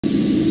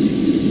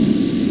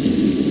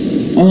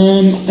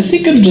I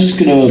think I'm just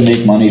gonna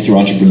make money through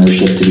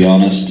entrepreneurship, to be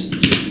honest.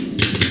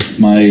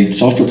 My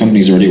software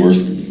company's already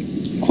worth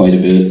quite a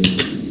bit.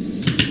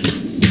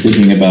 I'm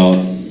thinking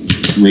about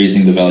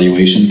raising the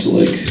valuation to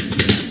like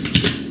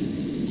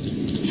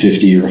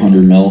 50 or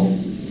 100 mil.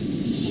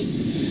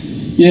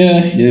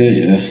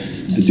 Yeah.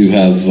 I do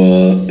have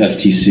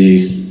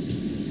FTC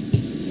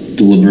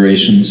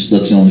deliberations.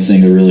 That's the only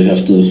thing I really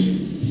have to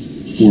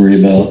worry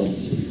about.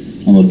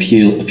 I'm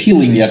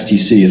appealing the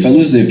FTC. If I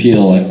lose the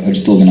appeal, I'm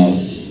still going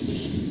to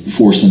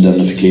force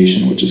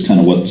indemnification, which is kind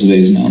of what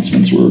today's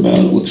announcements were about,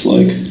 it looks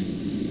like.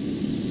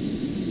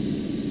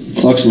 It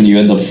sucks when you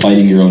end up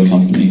fighting your own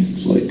company.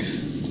 It's like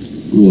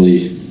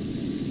really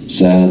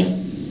sad. I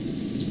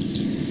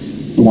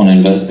don't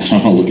want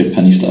to look at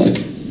penny stock.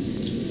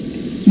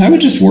 I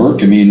would just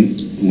work. I mean,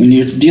 when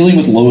you're dealing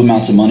with low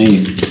amounts of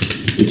money,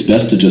 it's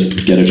best to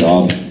just get a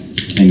job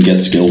and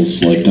get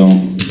skills. Like,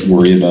 don't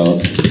worry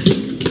about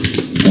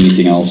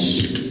anything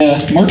else.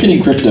 Yeah,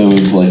 marketing crypto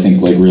is, I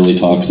think, like really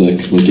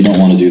toxic. Like, you don't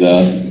want to do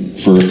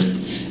that for,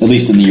 at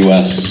least in the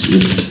US,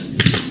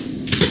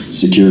 with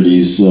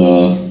securities.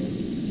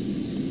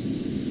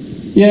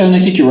 Yeah, and I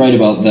think you're right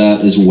about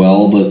that as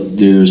well, but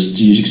you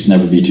just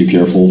never be too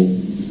careful.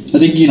 I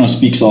think,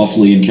 speak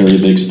softly and carry a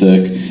big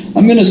stick.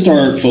 I'm going to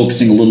start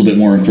focusing a little bit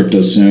more on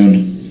crypto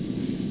soon.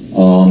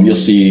 You'll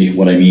see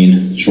what I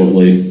mean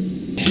shortly.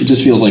 It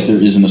just feels like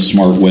there isn't a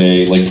smart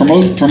way. Like,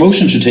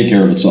 promotion should take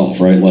care of itself,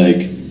 right?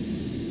 Like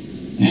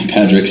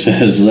Patrick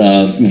says,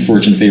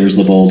 fortune favors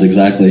the bold,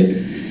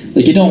 exactly.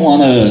 Like, you don't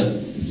want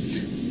to...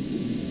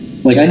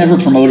 Like, I never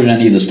promoted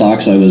any of the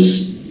stocks I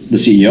was the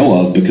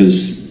CEO of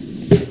because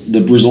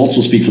the results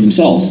will speak for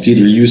themselves. It's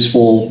either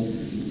useful,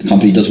 the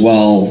company does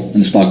well,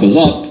 and the stock goes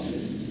up,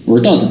 or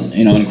it doesn't.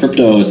 In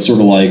crypto, it's sort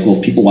of like, well,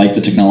 if people like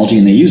the technology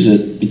and they use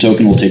it, the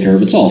token will take care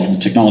of itself. If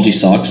the technology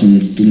sucks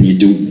and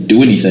doesn't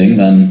do anything,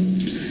 then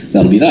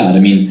that'll be that. I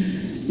mean,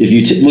 if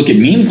you look at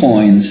meme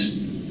coins,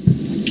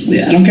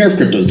 I don't care if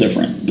crypto is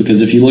different,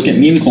 because if you look at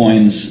meme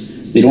coins,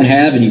 they don't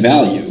have any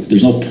value.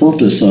 There's no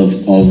purpose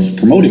of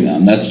promoting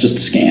them. That's just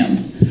a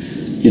scam.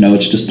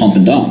 It's just pump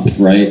and dump,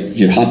 right?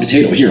 Your hot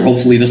potato, here,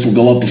 hopefully this will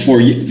go up before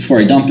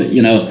I dump it.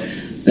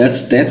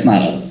 That's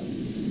not a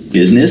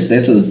business.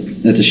 That's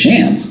a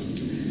sham.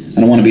 I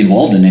don't want to be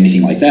involved in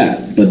anything like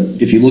that. But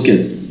if you look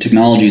at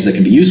technologies that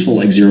can be useful,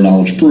 like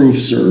zero-knowledge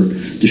proofs or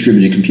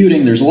distributed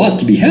computing, there's a lot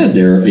to be had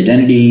there.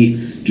 Identity,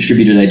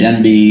 distributed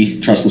identity,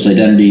 trustless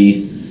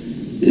identity.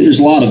 There's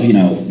a lot of,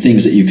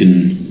 things that you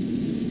can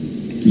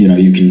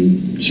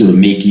sort of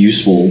make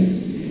useful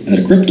out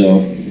of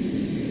crypto.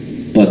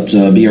 But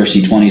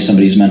BRC20,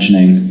 somebody's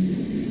mentioning.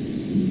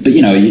 But,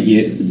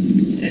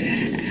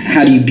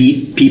 how do you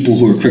beat people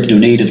who are crypto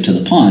native to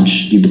the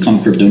punch? You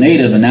become crypto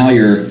native, and now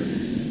you're,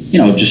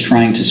 just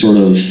trying to sort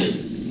of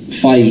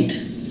fight,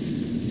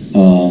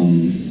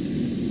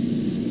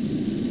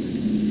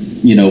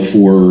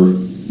 for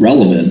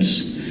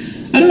relevance.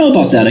 I don't know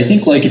about that. I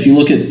think, like, if you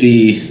look at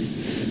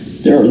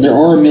there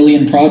are a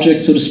million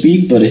projects, so to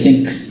speak, but I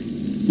think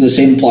the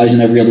same applies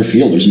in every other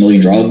field. There's a million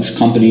drugs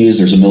companies.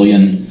 There's a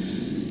million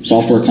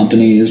software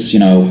companies.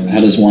 How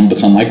does one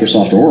become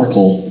Microsoft or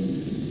Oracle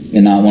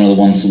and not one of the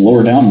ones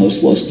lower down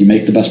this list? You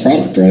make the best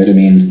product, right? I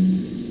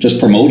mean, just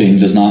promoting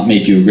does not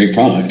make you a great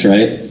product,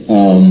 right?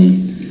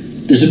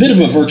 There's a bit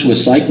of a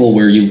virtuous cycle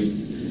where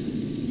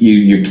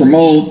you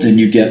promote, then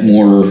you get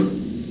more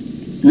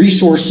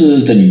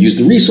resources, then you use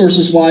the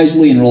resources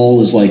wisely, and it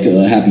all is like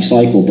a happy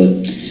cycle.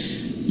 But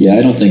yeah,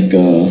 I don't think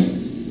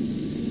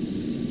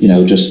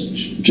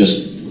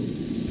just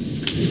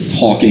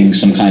hawking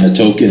some kind of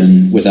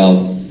token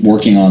without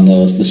working on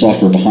the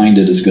software behind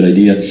it is a good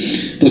idea.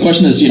 But the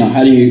question is,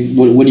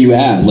 what do you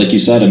add? Like you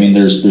said, I mean,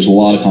 there's a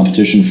lot of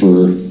competition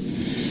for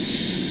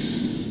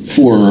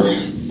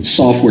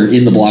software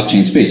in the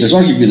blockchain space. There's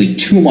arguably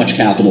too much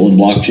capital in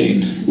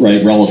blockchain,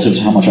 right, relative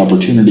to how much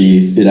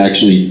opportunity it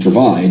actually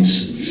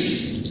provides.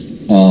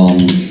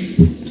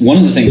 One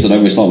of the things that I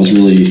always thought was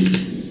really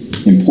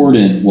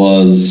important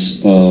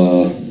was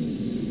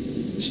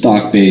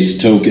stock-based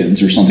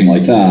tokens or something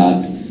like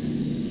that.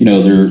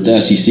 The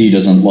SEC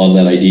doesn't love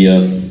that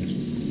idea,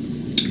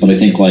 but I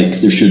think,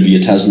 like, there should be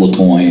a Tesla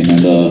coin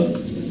and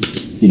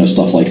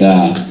stuff like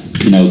that.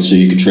 So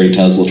you could trade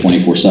Tesla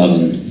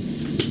 24/7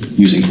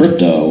 using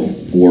crypto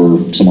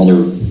or some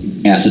other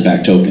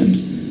asset-backed token.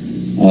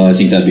 I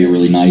think that'd be a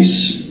really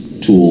nice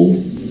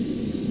tool.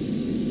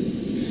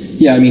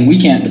 Yeah, I mean,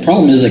 the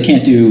problem is I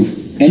can't do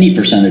any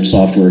percentage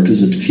software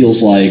because it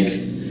feels like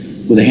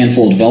with a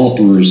handful of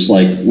developers,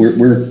 like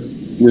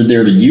we're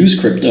there to use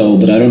crypto,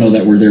 but I don't know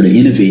that we're there to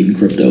innovate in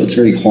crypto. It's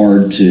very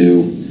hard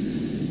to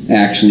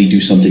actually do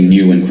something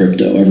new in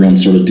crypto.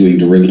 Everyone's sort of doing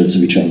derivatives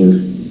of each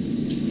other.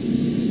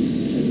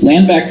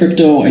 Land-backed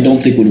crypto, I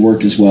don't think would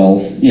work as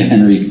well. Yeah,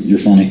 Henry, you're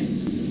funny.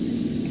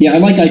 Yeah, I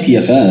like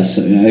IPFS.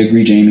 I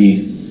agree,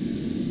 Jamie.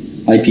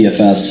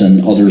 IPFS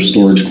and other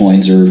storage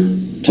coins or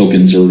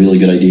tokens are a really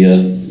good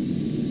idea.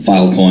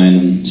 Filecoin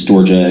and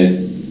Storj.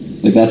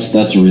 Like,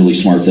 that's a really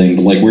smart thing.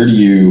 But, like, where do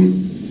you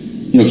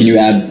can you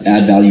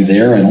add value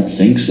there? I don't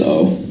think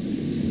so.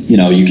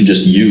 you can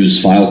just use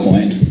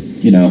Filecoin.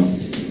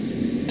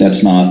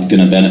 That's not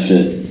going to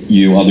benefit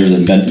you other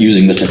than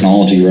using the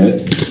technology,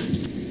 right?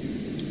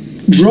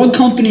 Drug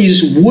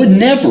companies would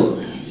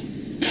never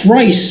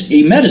price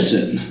a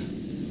medicine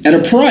at a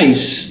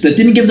price that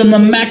didn't give them the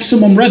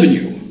maximum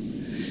revenue.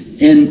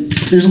 And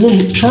there's a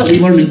little chart we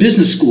learned in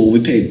business school. We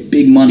pay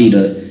big money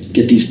to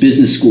get these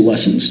business school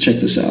lessons. Check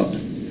this out.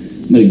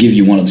 I'm going to give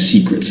you one of the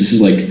secrets. This is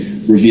like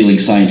revealing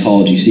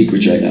Scientology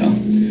secrets right now.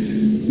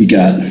 We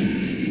got,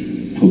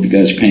 hope you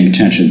guys are paying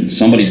attention.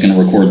 Somebody's going to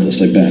record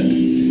this, I bet.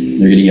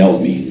 They're going to yell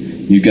at me.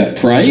 You've got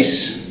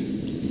price,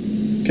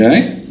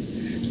 okay,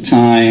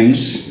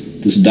 times,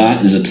 this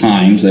dot is a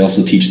times. They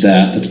also teach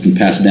that. That's been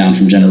passed down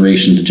from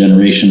generation to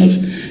generation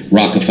of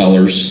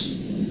Rockefellers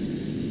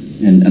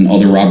and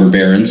other robber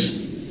barons.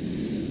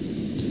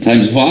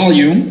 Times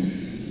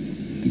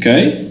volume,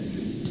 okay,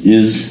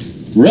 is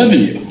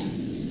revenue.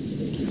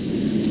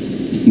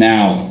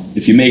 Now,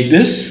 if you make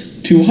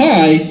this too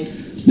high,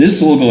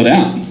 this will go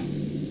down.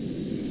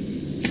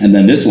 And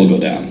then this will go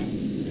down.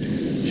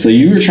 So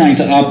you were trying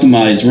to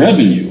optimize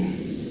revenue.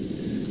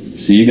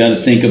 So you got to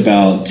think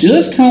about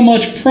just how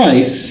much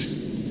price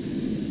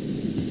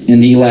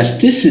and the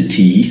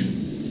elasticity,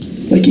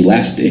 like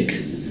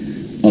elastic,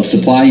 of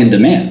supply and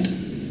demand.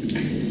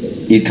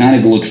 It kind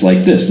of looks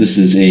like this. This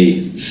is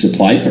a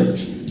supply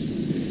curve.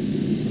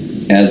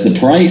 As the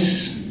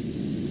price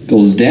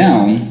goes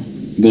down,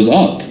 goes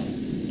up,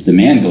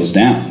 demand goes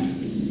down.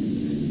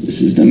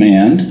 This is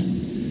demand,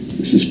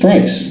 this is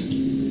price.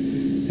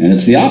 And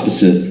it's the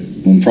opposite.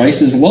 When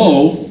price is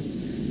low,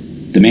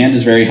 demand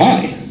is very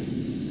high.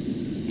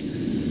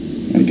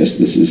 I guess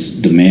this is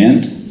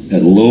demand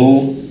at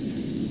low,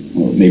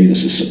 well, maybe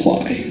this is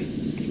supply.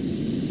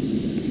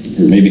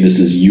 Or maybe this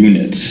is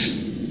units.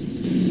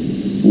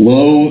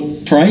 Low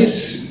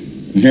price,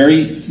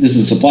 this is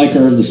a supply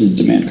curve, this is a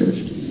demand curve.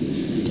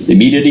 They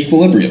meet at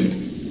equilibrium.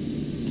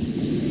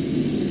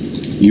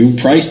 You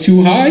price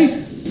too high,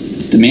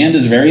 demand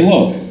is very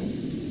low.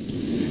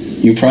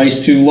 You price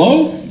too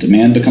low,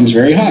 demand becomes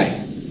very high.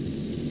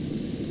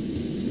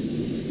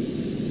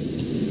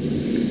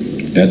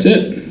 That's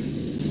it.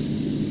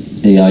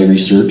 AI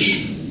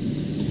research,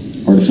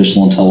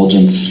 artificial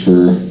intelligence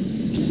for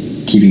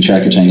keeping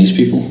track of Chinese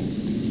people.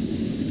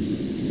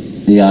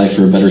 AI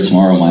for a better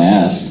tomorrow, my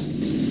ass.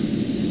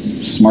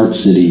 Smart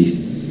city.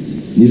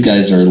 These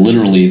guys are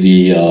literally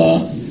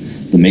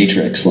the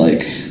Matrix.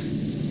 Like,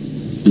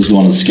 this is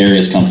one of the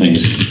scariest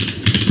companies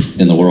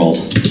in the world.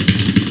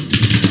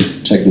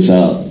 Check this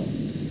out.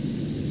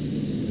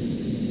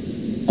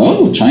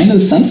 Oh,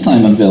 China's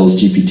SenseTime unveils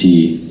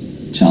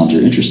GPT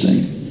Challenger.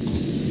 Interesting.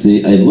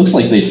 It looks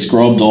like they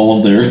scrubbed all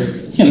of their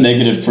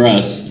negative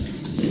press.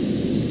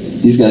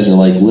 These guys are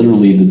like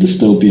literally the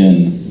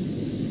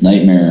dystopian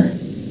nightmare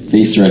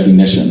face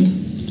recognition.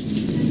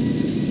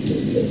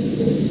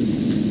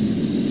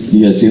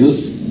 You guys see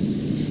this?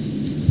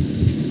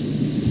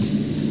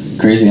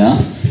 Crazy,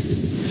 huh?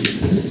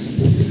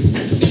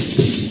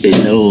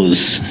 It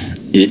knows.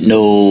 It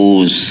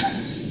knows.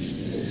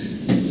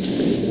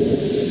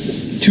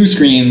 2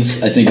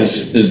 screens, I think,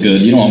 is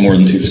good. You don't want more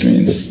than 2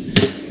 screens.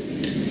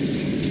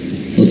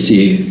 Let's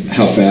see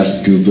how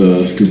fast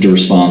Gupta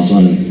responds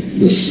on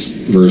this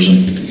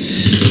version.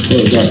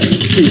 Hello, Dr.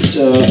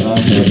 Gupta. I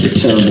have a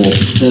terrible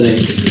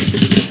headache.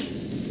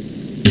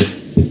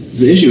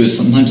 The issue is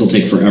sometimes it'll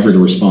take forever to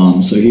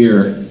respond. So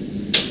here,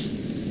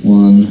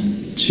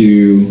 1,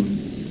 2,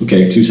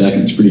 okay, 2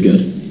 seconds, pretty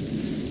good.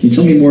 Can you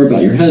tell me more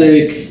about your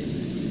headache?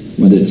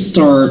 When did it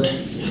start?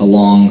 How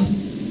long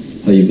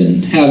have you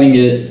been having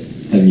it?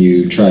 Have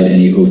you tried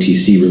any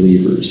OTC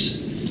relievers?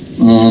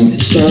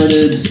 It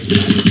started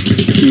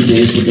a few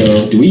days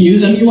ago. Do we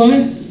use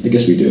MUI? I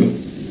guess we do.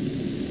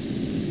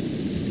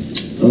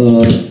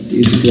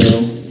 Days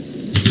ago,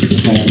 it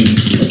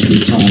happens a few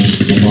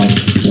times a month,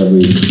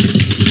 every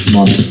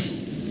month.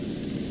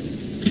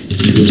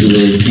 It was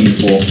really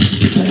painful.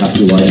 I have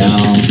to lie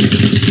down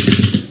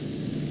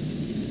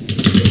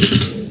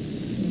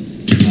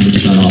and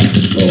turn off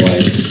the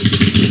lights.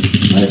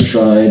 I've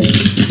tried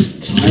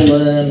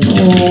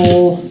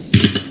Tylenol,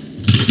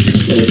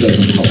 but it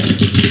doesn't help.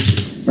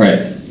 All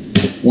right,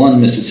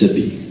 1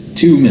 Mississippi,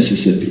 2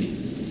 Mississippi,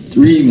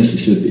 3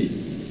 Mississippi,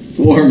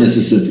 4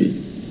 Mississippi,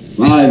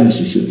 5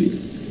 Mississippi,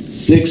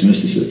 6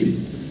 Mississippi,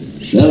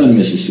 7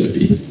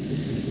 Mississippi,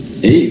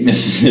 8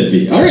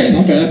 Mississippi. All right,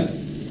 not bad.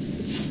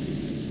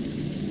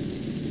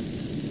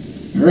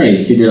 All right,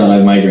 you figured out I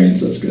have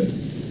migraines. That's good.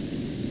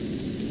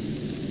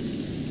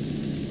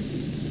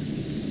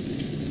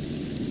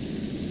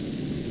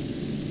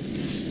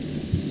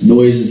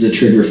 Noise is a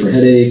trigger for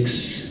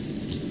headaches.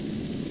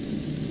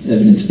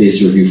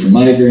 Evidence-based review for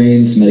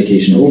migraines.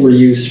 Medication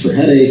overuse for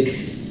headache.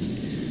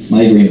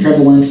 Migraine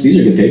prevalence. These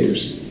are good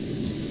papers.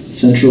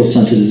 Central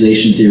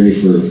sensitization theory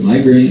for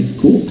migraine.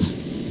 Cool.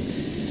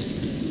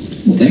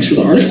 Well, thanks for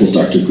the articles,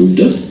 Dr.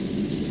 Gupta.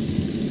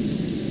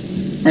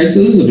 All right, so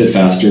this is a bit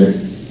faster.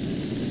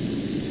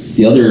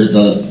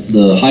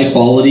 The high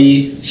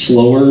quality,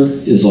 slower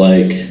is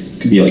like,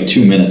 could be like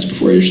 2 minutes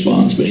before he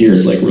responds, but here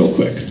it's like real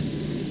quick.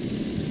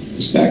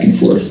 Just back and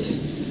forth.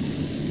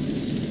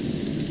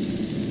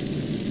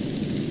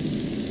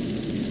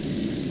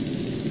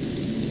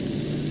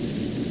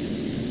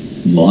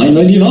 Line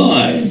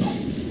 99.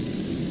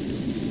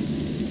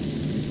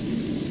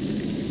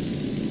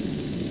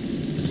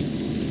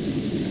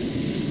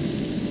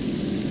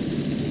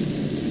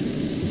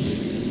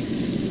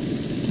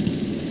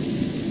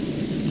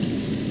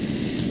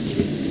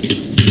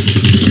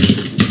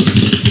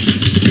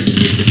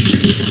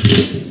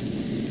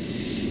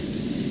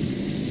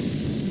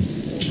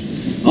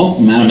 Oh,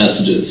 I'm out of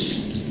messages.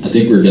 I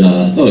think we're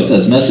gonna, oh, it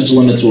says message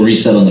limits will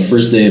reset on the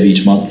first day of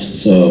each month,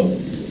 so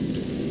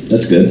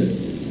that's good.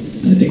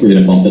 I think we're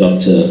gonna bump it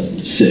up to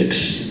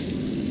 6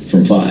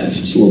 from 5.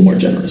 It's a little more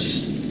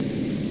generous.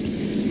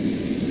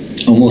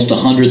 Almost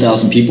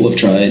 100,000 people have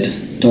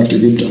tried Dr.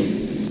 Gupta.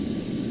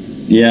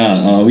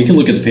 Yeah, we can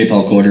look at the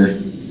PayPal quarter.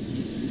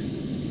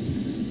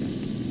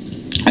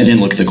 I didn't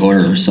look at the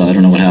quarter, so I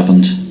don't know what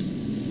happened.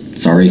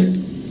 Sorry.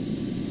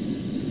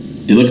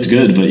 It looked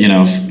good, but you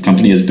know, if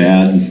company has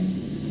bad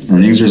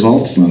earnings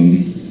results,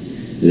 then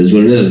it is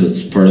what it is.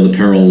 It's part of the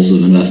perils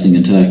of investing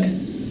in tech.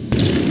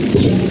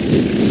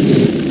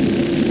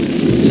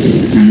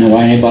 I don't know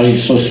why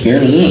anybody's so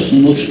scared of this. It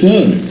looks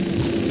good.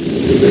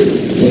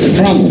 What's the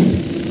problem?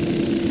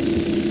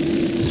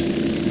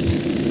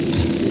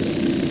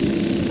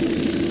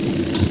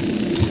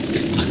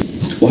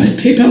 Why did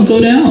PayPal go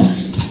down?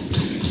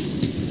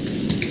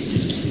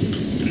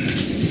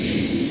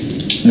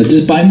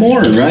 Just buy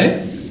more, right?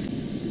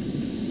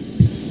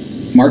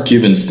 Mark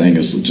Cuban's thing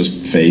is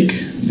just fake.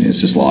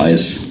 It's just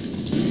lies.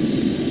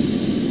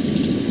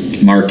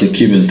 Mark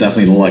Cuban's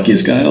definitely the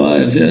luckiest guy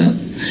alive, yeah.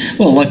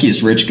 Well,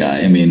 luckiest rich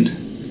guy. I mean,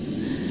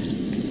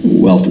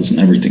 wealth isn't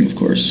everything, of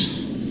course.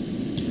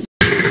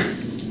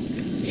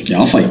 Yeah,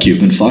 I'll fight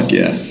Cuban. Fuck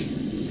yeah.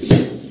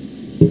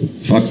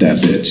 Fuck that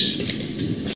bitch.